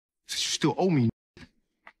still owe me.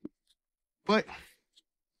 But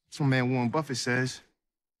that's what man Warren Buffett says.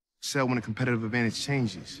 Sell when the competitive advantage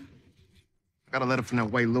changes. I got a letter from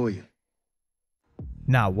that white lawyer.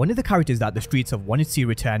 Now, one of the characters that the streets have wanted to see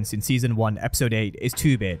return since Season 1, Episode 8 is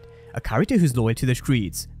 2-Bit, a character who's loyal to the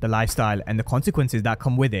streets, the lifestyle, and the consequences that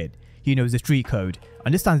come with it. He knows the street code,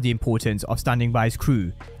 understands the importance of standing by his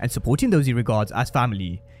crew, and supporting those he regards as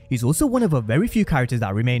family. He's also one of a very few characters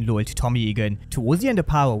that remain loyal to Tommy Egan towards the end of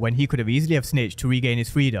Power when he could have easily have snitched to regain his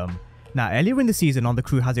freedom. Now, earlier in the season on The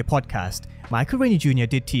Crew Has a Podcast, Michael Rainey Jr.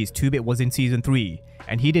 did tease 2-Bit was in Season 3,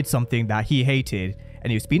 and he did something that he hated,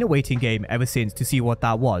 and it's been a waiting game ever since to see what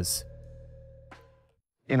that was.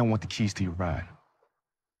 And I want the keys to your ride.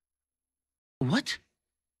 What?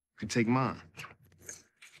 You can take mine.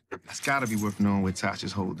 That's gotta be worth knowing where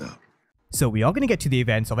Tasha's hold up. So we are going to get to the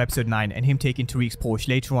events of Episode 9 and him taking Tariq's Porsche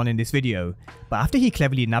later on in this video, but after he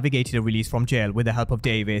cleverly navigated a release from jail with the help of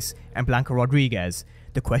Davis and Blanca Rodriguez,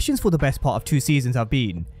 the questions for the best part of 2 seasons have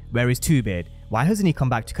been: where is 2-Bit? Why hasn't he come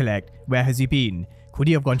back to collect? Where has he been? Could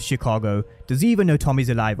he have gone to Chicago? Does he even know Tommy's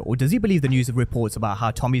alive, or does he believe the news of reports about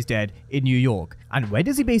how Tommy's dead in New York? And where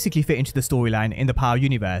does he basically fit into the storyline in the Power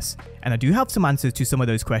universe? And I do have some answers to some of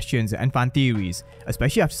those questions and fan theories,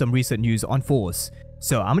 especially after some recent news on Force.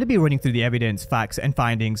 So I'm going to be running through the evidence, facts, and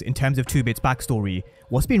findings in terms of 2-Bit's backstory,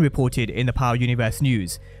 what's been reported in the Power Universe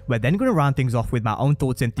news. We're then going to round things off with my own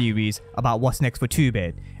thoughts and theories about what's next for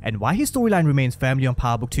 2-Bit, and why his storyline remains firmly on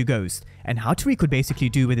Power Book 2 Ghost, and how Tariq could basically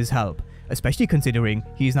do with his help, especially considering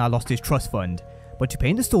he's now lost his trust fund. But to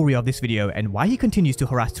paint the story of this video and why he continues to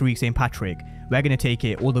harass Tariq St Patrick, we're going to take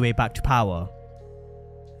it all the way back to Power.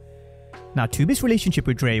 Now, 2-Bit's relationship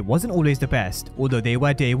with Dre wasn't always the best, although they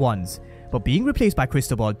were day ones. But being replaced by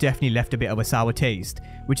Cristobal definitely left a bit of a sour taste,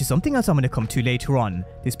 which is something else I'm going to come to later on,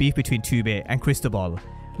 this beef between 2-Bit and Cristobal.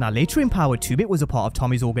 Now, later in Power, 2-Bit was a part of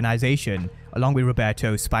Tommy's organization, along with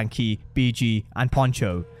Roberto, Spanky, BG, and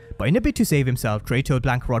Poncho. But in a bid to save himself, Dre told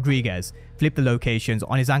Blanca Rodriguez flipped the locations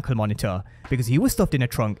on his ankle monitor because he was stuffed in a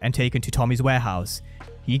trunk and taken to Tommy's warehouse.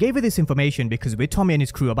 He gave her this information because with Tommy and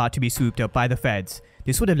his crew about to be swooped up by the feds,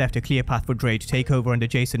 this would have left a clear path for Dre to take over under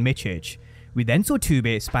Jason Michich. We then saw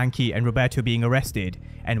 2-Bit, Spanky, and Roberto being arrested,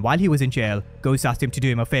 and while he was in jail, Ghost asked him to do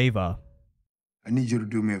him a favor. I need you to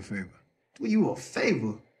do me a favor. Do you a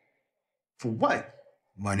favor? For what?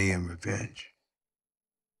 Money and revenge.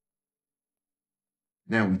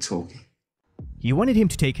 Now we talking. He wanted him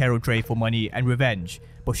to take care of Dre for money and revenge,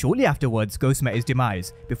 but shortly afterwards, Ghost met his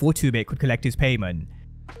demise before 2-Bit could collect his payment.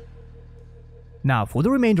 Now, for the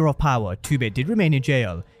remainder of Power, 2-Bit did remain in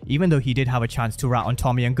jail, even though he did have a chance to rat on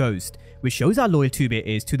Tommy and Ghost, which shows how loyal 2-Bit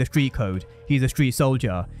is to the street code. He's a street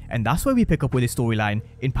soldier, and that's where we pick up with his storyline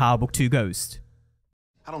in Power Book 2 Ghost.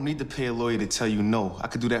 I don't need to pay a lawyer to tell you no. I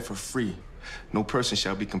could do that for free. No person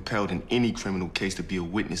shall be compelled in any criminal case to be a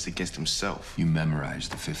witness against himself. You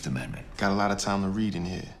memorized the Fifth Amendment. Got a lot of time to read in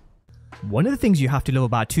here. One of the things you have to love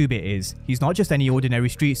about 2-Bit is, he's not just any ordinary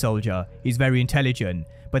street soldier, he's very intelligent,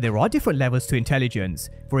 but there are different levels to intelligence.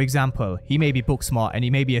 For example, he may be book smart and he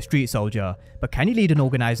may be a street soldier, but can he lead an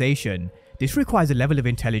organization? This requires a level of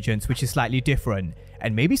intelligence which is slightly different,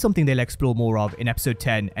 and maybe something they'll explore more of in episode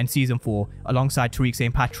 10 and season 4 alongside Tariq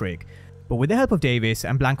St Patrick. But with the help of Davis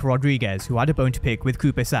and Blanca Rodriguez, who had a bone to pick with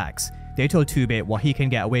Cooper Saxe, they told 2-Bit what he can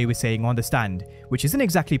get away with saying on the stand, which isn't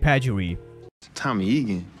exactly perjury. Tommy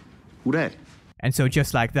Egan? Who that? And so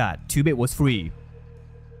just like that, 2-Bit was free.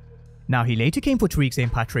 Now, he later came for Tariq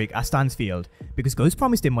St Patrick at Stansfield because Ghost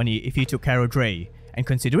promised him money if he took care of Dre, and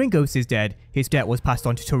considering Ghost is dead, his debt was passed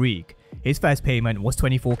on to Tariq. His first payment was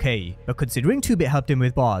 $24K, but considering 2-Bit helped him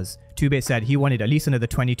with bars, 2-Bit said he wanted at least another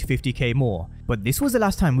 $20 to $50K more, but this was the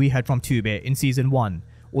last time we heard from 2-Bit in Season 1,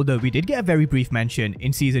 although we did get a very brief mention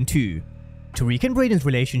in Season 2. Tariq and Braden's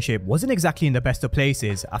relationship wasn't exactly in the best of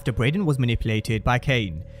places after Braden was manipulated by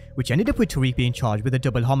Kane, which ended up with Tariq being charged with a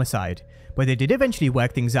double homicide, but they did eventually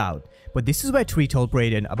work things out. But this is where Tariq told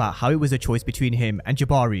Braden about how it was a choice between him and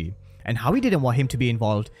Jabari, and how he didn't want him to be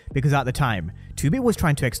involved because at the time, 2-Bit was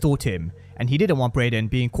trying to extort him, and he didn't want Braden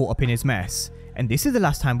being caught up in his mess. And this is the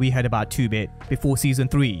last time we heard about 2-Bit before Season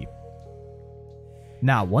 3.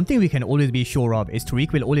 Now, one thing we can always be sure of is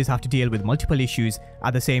Tariq will always have to deal with multiple issues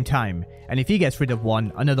at the same time, and if he gets rid of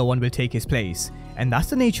one, another one will take his place. And that's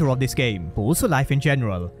the nature of this game, but also life in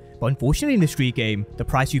general. But unfortunately in the street game, the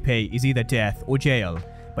price you pay is either death or jail.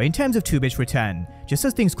 But in terms of 2-Bit's return, just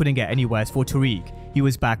as things couldn't get any worse for Tariq, he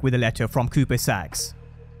was back with a letter from Cooper Saxe.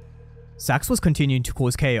 Saxe was continuing to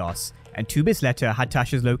cause chaos, and 2-Bit's letter had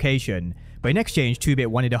Tasha's location, but in exchange 2-Bit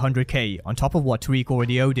wanted 100K on top of what Tariq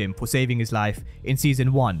already owed him for saving his life in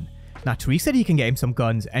Season 1. Now Tariq said he can get him some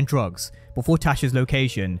guns and drugs, but for Tasha's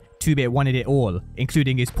location, 2-Bit wanted it all,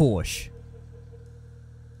 including his Porsche.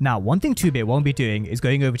 Now, one thing 2-Bit won't be doing is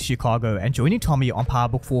going over to Chicago and joining Tommy on Power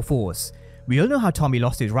Book 4 Force. We all know how Tommy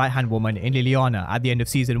lost his right-hand woman in Liliana at the end of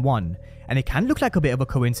Season 1, and it can look like a bit of a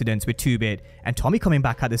coincidence with 2-Bit and Tommy coming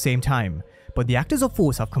back at the same time, but the actors of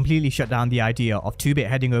Force have completely shut down the idea of 2-Bit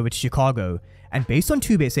heading over to Chicago, and based on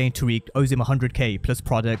 2-Bit saying Tariq owes him 100k plus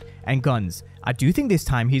product and guns, I do think this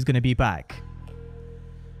time he's going to be back.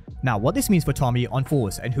 Now, what this means for Tommy on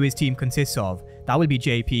Force and who his team consists of, that will be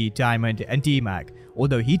JP, Diamond and D-Mac,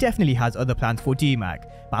 although he definitely has other plans for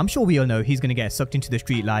D-Mac, but I'm sure we all know he's going to get sucked into the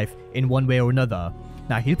street life in one way or another.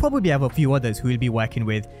 Now, he'll probably have a few others who he'll be working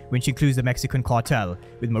with, which includes the Mexican cartel,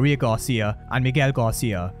 with Maria Garcia and Miguel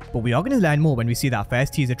Garcia, but we are going to learn more when we see that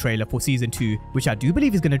first teaser trailer for Season 2, which I do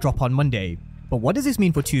believe is going to drop on Monday. But what does this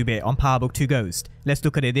mean for 2-Bit on Power Book 2 Ghost? Let's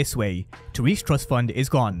look at it this way. Tariq's trust fund is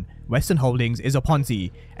gone, Western Holdings is a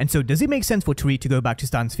Ponzi, and so does it make sense for Tariq to go back to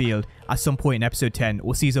Stansfield at some point in episode 10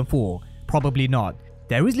 or season 4? Probably not.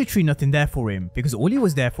 There is literally nothing there for him, because all he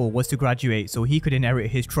was there for was to graduate so he could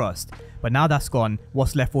inherit his trust. But now that's gone,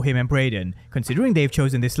 what's left for him and Brayden, considering they've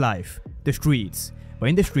chosen this life? The streets. But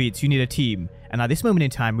in the streets you need a team, and at this moment in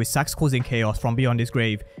time with Sax causing chaos from beyond his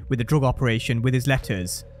grave, with the drug operation, with his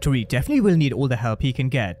letters, Tariq definitely will need all the help he can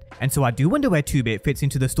get, and so I do wonder where 2-Bit fits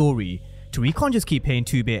into the story. Tariq can't just keep paying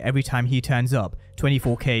 2-Bit every time he turns up,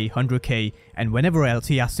 24k, 100k, and whenever else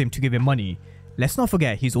he asks him to give him money. Let's not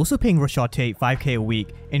forget he's also paying Rashad Tate 5k a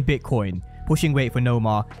week in Bitcoin, pushing weight for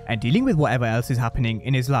Nomar, and dealing with whatever else is happening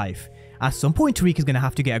in his life. At some point Tariq is going to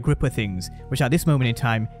have to get a grip of things, which at this moment in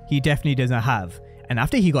time he definitely doesn't have. And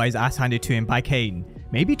after he got his ass handed to him by Kane,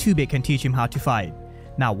 maybe 2-Bit can teach him how to fight.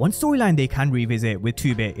 Now, one storyline they can revisit with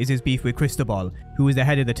 2-Bit is his beef with Cristobal, who is the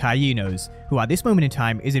head of the Taínos, who at this moment in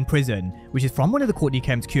time is in prison, which is from one of the Courtney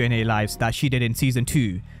Kemp's Q&A lives that she did in Season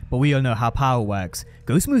 2. But we all know how power works.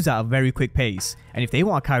 Ghost moves at a very quick pace, and if they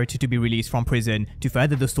want a character to be released from prison to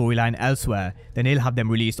further the storyline elsewhere, then they'll have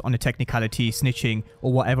them released on a technicality, snitching,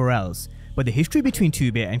 or whatever else. But the history between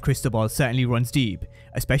 2-Bit and Cristobal certainly runs deep,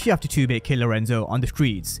 especially after 2-Bit killed Lorenzo on the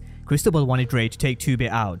streets. Cristobal wanted Dre to take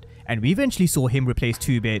 2-Bit out, and we eventually saw him replace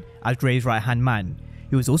 2-Bit as Dre's right-hand man.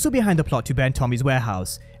 He was also behind the plot to burn Tommy's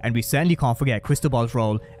warehouse, and we certainly can't forget Cristobal's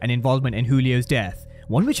role and involvement in Julio's death,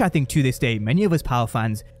 one which I think to this day many of us Power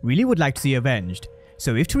fans really would like to see avenged.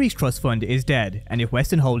 So if Tariq's trust fund is dead, and if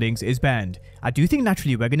Western Holdings is banned, I do think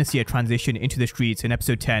naturally we're going to see a transition into the streets in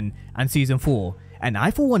episode 10 and season 4. And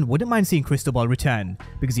I for one wouldn't mind seeing Cristobal return,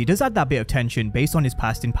 because he does add that bit of tension based on his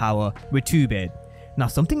past in power with 2-Bit. Now,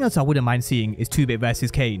 something else I wouldn't mind seeing is 2-Bit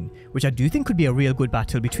versus Kane, which I do think could be a real good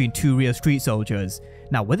battle between two real street soldiers.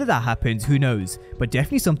 Now, whether that happens, who knows, but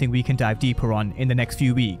definitely something we can dive deeper on in the next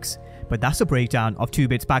few weeks. But that's a breakdown of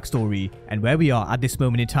 2-Bit's backstory and where we are at this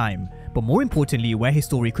moment in time, but more importantly where his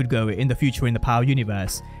story could go in the future in the Power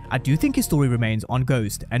universe. I do think his story remains on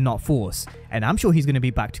Ghost and not Force, and I'm sure he's going to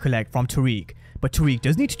be back to collect from Tariq, but Tariq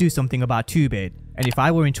does need to do something about 2-Bit, and if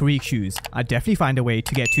I were in Tariq's shoes, I'd definitely find a way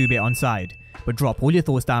to get 2-Bit on side. But drop all your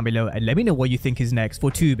thoughts down below and let me know what you think is next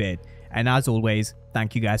for 2-Bit, and as always,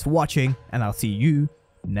 thank you guys for watching, and I'll see you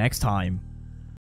next time.